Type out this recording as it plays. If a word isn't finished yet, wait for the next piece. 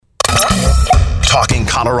Talking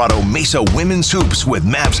Colorado Mesa women's hoops with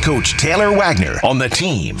Mavs coach Taylor Wagner on the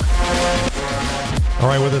team. All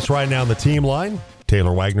right, with us right now on the team line,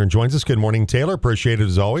 Taylor Wagner joins us. Good morning, Taylor. Appreciate it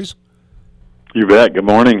as always. You bet. Good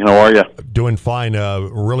morning. How are you? Doing fine.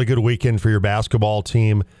 Really good weekend for your basketball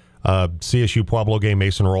team. CSU Pueblo game,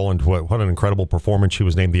 Mason Rowland, what an incredible performance. She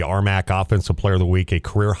was named the RMAC Offensive Player of the Week, a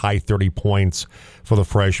career-high 30 points for the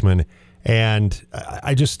freshman. And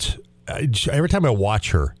every time I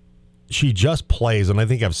watch her, she just plays, and I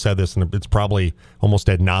think I've said this, and it's probably almost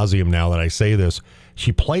ad nauseum now that I say this,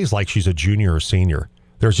 she plays like she's a junior or senior.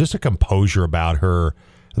 There's just a composure about her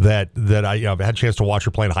that I've had a chance to watch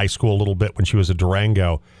her play in high school a little bit when she was at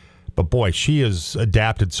Durango. But, boy, she has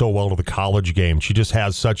adapted so well to the college game. She just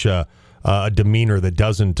has such a demeanor that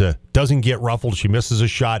doesn't get ruffled. She misses a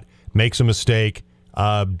shot, makes a mistake.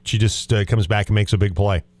 She just comes back and makes a big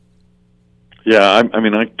play. Yeah, I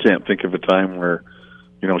mean, I can't think of a time where,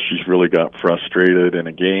 she's really got frustrated in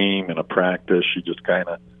a game, in a practice. She just kind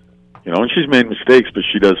of, and she's made mistakes, but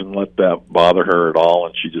she doesn't let that bother her at all,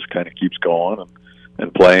 and she just kind of keeps going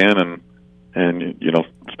and playing. And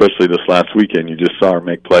especially this last weekend, you just saw her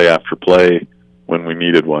make play after play when we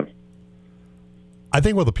needed one. I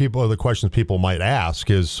think the questions people might ask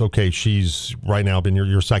is, okay, she's right now been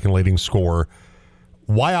your second leading scorer.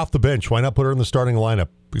 Why off the bench? Why not put her in the starting lineup?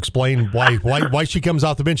 Explain why she comes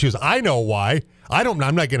off the bench. She goes, I know why. I'm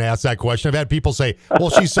not going to ask that question. I've had people say, well,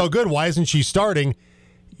 she's so good. Why isn't she starting?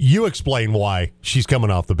 You explain why she's coming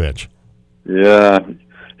off the bench. Yeah.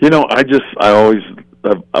 I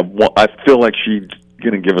feel like she's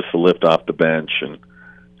going to give us a lift off the bench.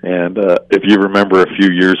 And if you remember a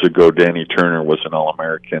few years ago, Danny Turner was an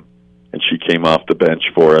All-American, and she came off the bench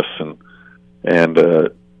for us. And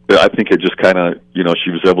I think it just kind of,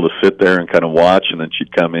 she was able to sit there and kind of watch, and then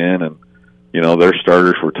she'd come in, and, their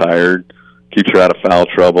starters were tired, keeps her out of foul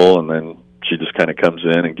trouble, and then she just kind of comes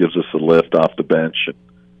in and gives us a lift off the bench. And,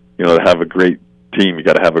 to have a great team, you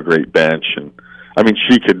got to have a great bench. And, I mean,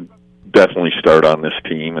 she could definitely start on this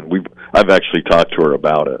team, and I've actually talked to her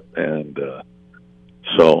about it, and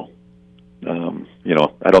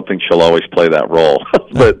I don't think she'll always play that role,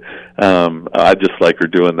 but I just like her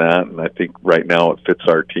doing that, and I think right now it fits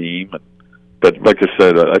our team. But like I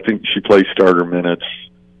said, I think she plays starter minutes.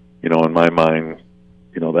 In my mind,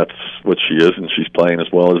 that's what she is, and she's playing as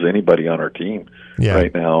well as anybody on our team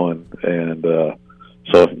right now, and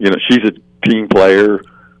so she's a team player,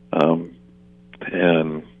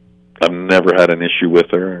 and I've never had an issue with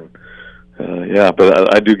her.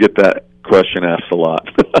 But I do get that question asked a lot.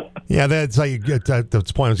 Yeah, that's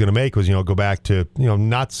the point I was going to make was, go back to,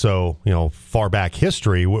 not so, far back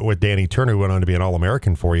history with Danny Turner, who went on to be an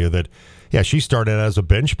All-American for you, that, she started as a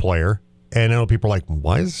bench player, and people are like,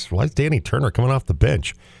 why is Danny Turner coming off the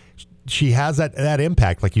bench? She has that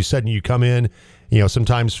impact. Like you said, you come in,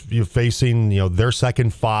 sometimes you're facing, their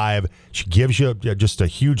second five. She gives you just a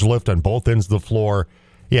huge lift on both ends of the floor.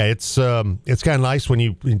 Yeah, it's kind of nice when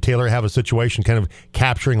you and Taylor have a situation kind of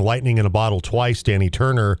capturing lightning in a bottle twice, Danny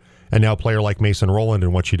Turner, and now a player like Mason Rowland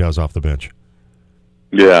and what she does off the bench.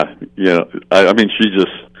 Yeah, I mean,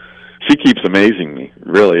 she keeps amazing me,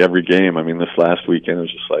 really, every game. I mean, this last weekend it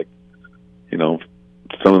was just like,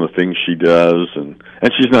 some of the things she does, and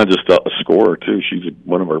she's not just a scorer, too. She's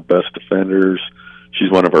one of our best defenders.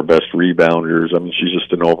 She's one of our best rebounders. I mean, she's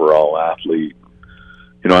just an overall athlete.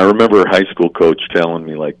 I remember a high school coach telling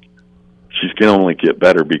me, like, she's going to only get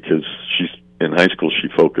better because in high school she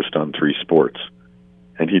focused on 3 sports.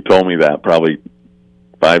 And he told me that probably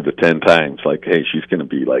 5 to 10 times, like, hey, she's going to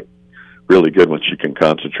be, like, really good when she can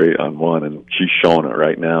concentrate on one. And she's showing it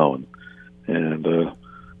right now. And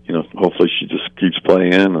hopefully she just keeps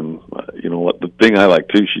playing. And, the thing I like,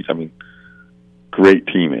 too, great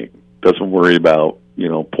teammate. Doesn't worry about,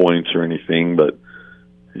 points or anything, but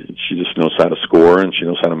she just knows how to score, and she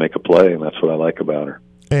knows how to make a play, and that's what I like about her.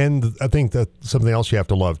 And I think that something else you have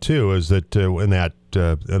to love, too, is that in that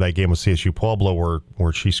game with CSU Pueblo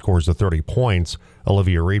where she scores the 30 points,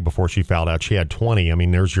 Olivia Reed, before she fouled out, she had 20. I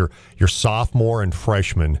mean, there's your sophomore and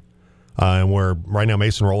freshman, and where right now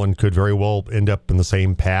Mason Rowland could very well end up in the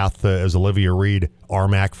same path as Olivia Reed,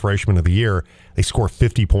 RMAC Freshman of the Year. They score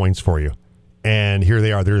 50 points for you. And here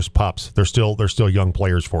they are. They're just pups. They're still young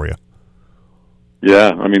players for you.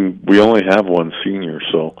 Yeah, I mean, we only have one senior,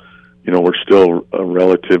 so, we're still a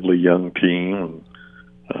relatively young team.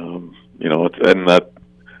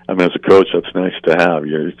 As a coach, that's nice to have.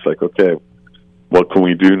 It's like, okay, what can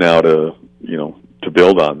we do now to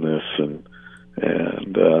build on this?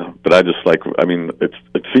 But I just like,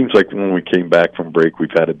 it seems like when we came back from break,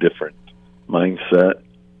 we've had a different mindset.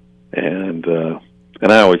 And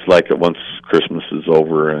I always like it once Christmas is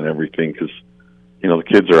over and everything, because the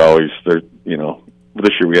kids are always they're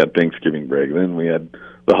this year we had Thanksgiving break, then we had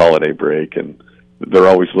the holiday break, and they're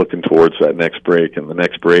always looking towards that next break, and the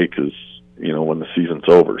next break is when the season's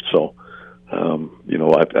over. So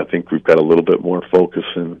I think we've got a little bit more focus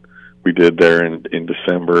than we did there in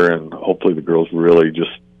December, and hopefully the girls really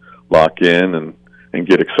just lock in and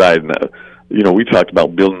get excited. And, we talked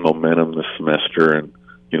about building momentum this semester, and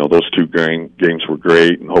those two games were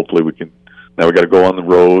great, and hopefully we can. Now we got to go on the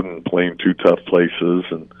road and play in two tough places,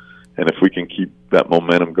 and if we can keep that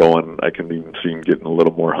momentum going, I can even see them getting a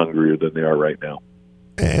little more hungrier than they are right now.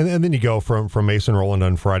 And then you go from Mason Rowland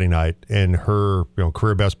on Friday night and her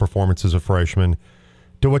career best performance as a freshman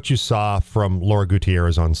to what you saw from Laura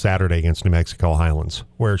Gutierrez on Saturday against New Mexico Highlands,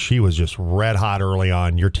 where she was just red hot early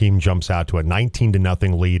on. Your team jumps out to a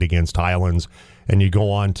 19-0 lead against Highlands, and you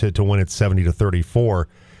go on to win it 70-34,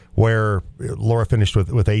 where Laura finished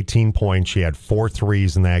with 18 points. She had 4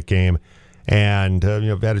 threes in that game, and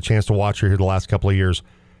I've had a chance to watch her here the last couple of years.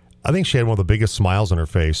 I think she had one of the biggest smiles on her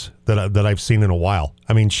face that I've seen in a while.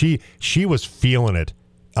 I mean, she was feeling it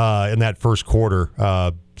in that first quarter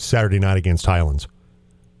Saturday night against Highlands.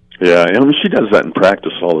 Yeah, and she does that in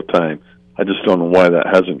practice all the time. I just don't know why that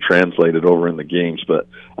hasn't translated over in the games, but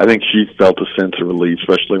I think she felt a sense of relief,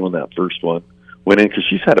 especially when that first one went in, because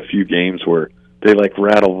she's had a few games where they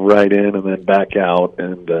rattle right in and then back out,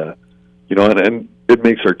 and and it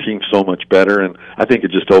makes our team so much better. And I think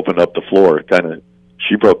it just opened up the floor.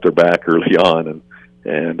 She broke their back early on,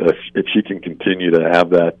 and if she can continue to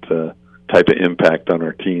have that type of impact on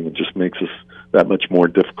our team, it just makes us that much more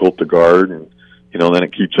difficult to guard, and then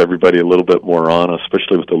it keeps everybody a little bit more on,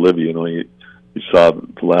 especially with Olivia. You saw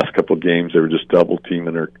the last couple of games, they were just double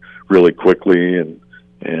teaming her really quickly, and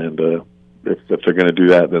if they're going to do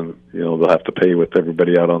that, then they'll have to pay with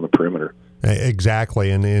everybody out on the perimeter. Exactly,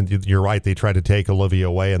 and you're right. They tried to take Olivia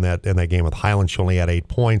away in that game with Highlands. She only had 8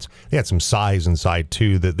 points. They had some size inside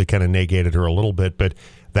too that kind of negated her a little bit, but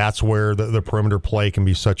that's where the perimeter play can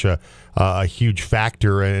be such a huge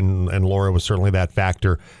factor, and Laura was certainly that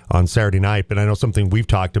factor on Saturday night. But I know something we've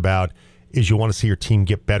talked about is you want to see your team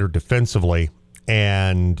get better defensively,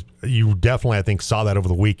 and you definitely, I think, saw that over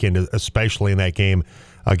the weekend, especially in that game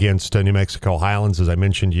against New Mexico Highlands. As I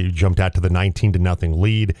mentioned, you jumped out to the 19-0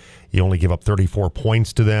 lead. You only give up 34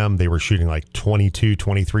 points to them. They were shooting like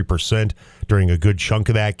 23% during a good chunk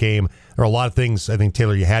of that game. There are a lot of things, I think,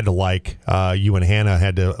 Taylor, you had to like, you and Hannah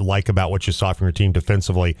had to like about what you saw from your team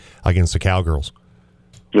defensively against the Cowgirls.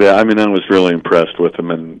 Yeah, I was really impressed with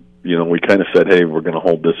them, and, we kind of said, hey, we're going to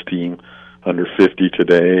hold this team under 50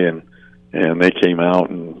 today, and they came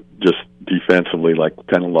out and just defensively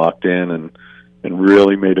kind of locked in and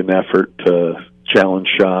really made an effort to challenge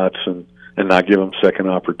shots and not give them second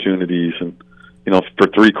opportunities. And, for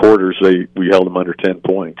 3 quarters, we held them under 10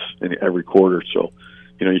 points in every quarter. So,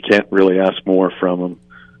 you can't really ask more from them,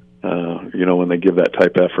 when they give that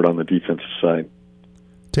type of effort on the defensive side.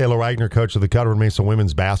 Taylor Wagner, coach of the Colorado Mesa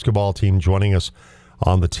women's basketball team, joining us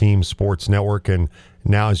on the Team Sports Network. And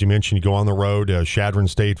now, as you mentioned, you go on the road, Chadron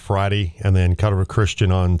State Friday, and then Colorado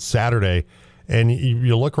Christian on Saturday. And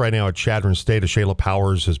you look right now at Chadron State. Shayla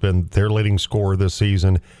Powers has been their leading scorer this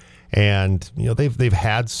season, and they've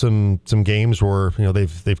had some games where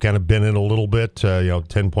they've kind of been in a little bit.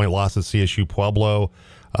 10-point loss at CSU Pueblo,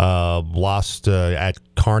 lost at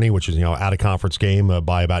Kearney, which is out of conference game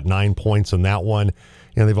by about 9 points in that one.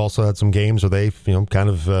 They've also had some games where they've kind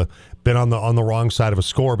of been on the wrong side of a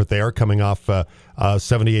score, but they are coming off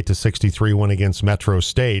 78-63 win against Metro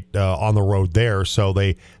State on the road there, so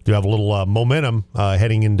they do have a little momentum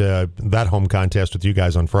heading into that home contest with you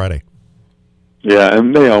guys on Friday. Yeah,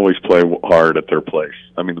 and they always play hard at their place.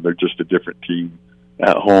 They're just a different team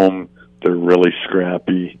at home. They're really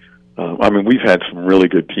scrappy. We've had some really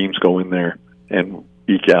good teams go in there and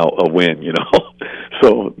eke out a win,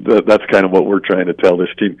 So that's kind of what we're trying to tell this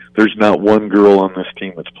team. There's not one girl on this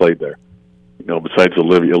team that's played there, besides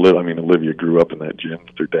Olivia. Olivia grew up in that gym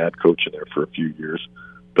with her dad coaching there for a few years,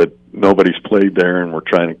 but nobody's played there, and we're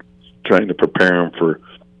trying to prepare them for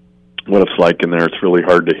what it's like in there. It's really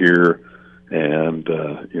hard to hear, and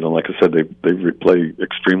like I said, they play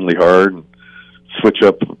extremely hard and switch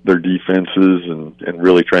up their defenses and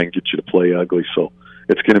really try and get you to play ugly. So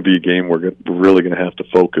it's going to be a game we're really going to have to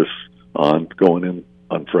focus on going in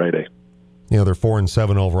on Friday. They're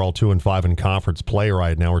 4-7 overall, 2-5 in conference play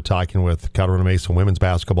right now. We're talking with Colorado Mesa women's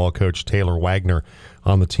basketball coach Taylor Wagner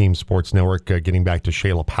on the Team Sports Network. Getting back to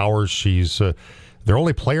Shayla Powers, she's their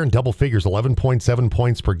only player in double figures, 11.7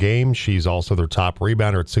 points per game. She's also their top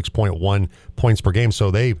rebounder at 6.1 points per game.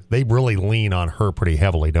 So they really lean on her pretty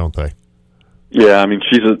heavily, don't they? Yeah,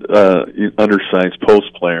 she's an undersized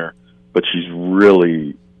post player, but she's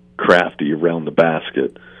really crafty around the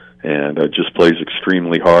basket, and just plays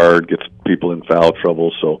extremely hard, gets people in foul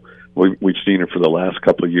trouble. So we've seen her for the last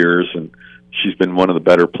couple of years, and she's been one of the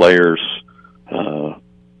better players,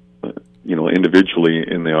 individually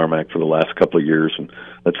in the RMAC for the last couple of years, and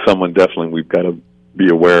that's someone definitely we've got to be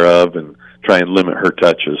aware of and try and limit her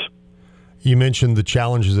touches. You mentioned the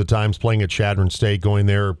challenges at times playing at Chadron State, going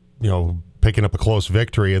there, picking up a close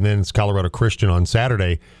victory, and then it's Colorado Christian on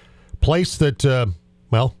Saturday. Place that,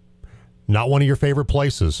 not one of your favorite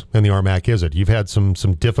places in the RMAC, is it? You've had some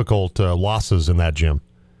difficult losses in that gym.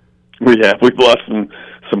 We've lost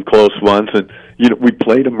some close ones, and we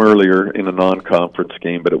played them earlier in a non-conference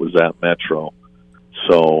game, but it was at Metro.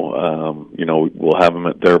 So we'll have them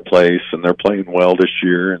at their place, and they're playing well this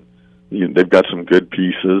year, and they've got some good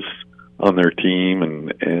pieces on their team,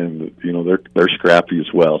 and they're scrappy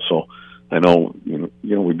as well. So I know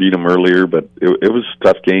we beat them earlier, but it was a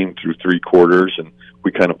tough game through 3 quarters, and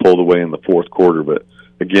we kind of pulled away in the 4th quarter. But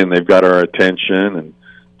again, they've got our attention,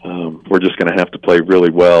 and we're just going to have to play really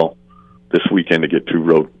well this weekend to get 2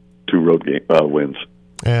 road wins.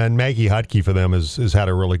 And Maggie Hutke for them has had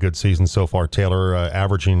a really good season so far. Taylor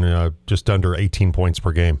averaging just under 18 points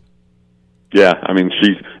per game. Yeah, I mean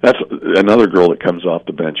that's another girl that comes off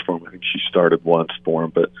the bench for him. I think she started once for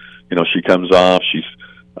him, but she comes off. She's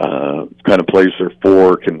kind of plays her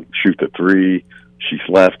 4, can shoot the 3. She's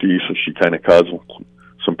lefty, so she kind of causes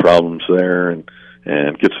some problems there, and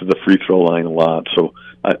gets to the free throw line a lot. So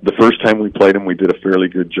the first time we played him, we did a fairly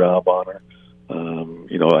good job on her.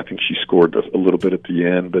 I think she scored a little bit at the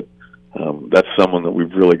end, but that's someone that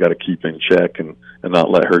we've really got to keep in check and not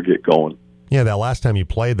let her get going. Yeah, that last time you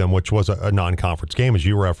played them, which was a non-conference game, as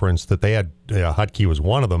you referenced, that they had Hutke was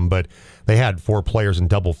one of them, but they had 4 players in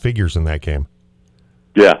double figures in that game.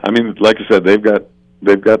 Yeah, I mean, like I said, they've got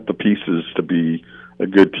the pieces to be a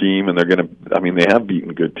good team, and they have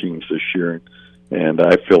beaten good teams this year, and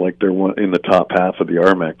I feel like they're in the top half of the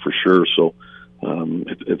RMAC for sure. So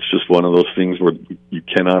it's just one of those things where you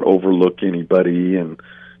cannot overlook anybody, and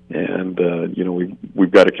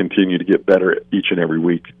we've got to continue to get better each and every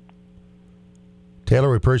week. Taylor,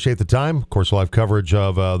 we appreciate the time. Of course, we'll have coverage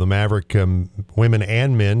of the Maverick women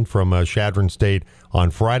and men from Chadron State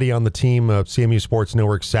on Friday on the team. CMU Sports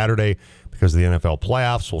Network Saturday, because of the NFL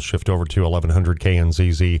playoffs, we'll shift over to 1100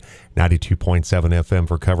 KNZZ, 92.7 FM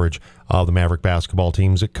for coverage of the Maverick basketball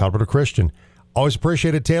teams at Colorado Christian. Always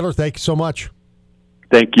appreciate it, Taylor. Thank you so much.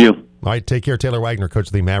 Thank you. All right, take care. Taylor Wagner, coach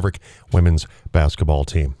of the Maverick women's basketball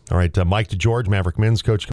team. All right, Mike DeGeorge, Maverick men's coach.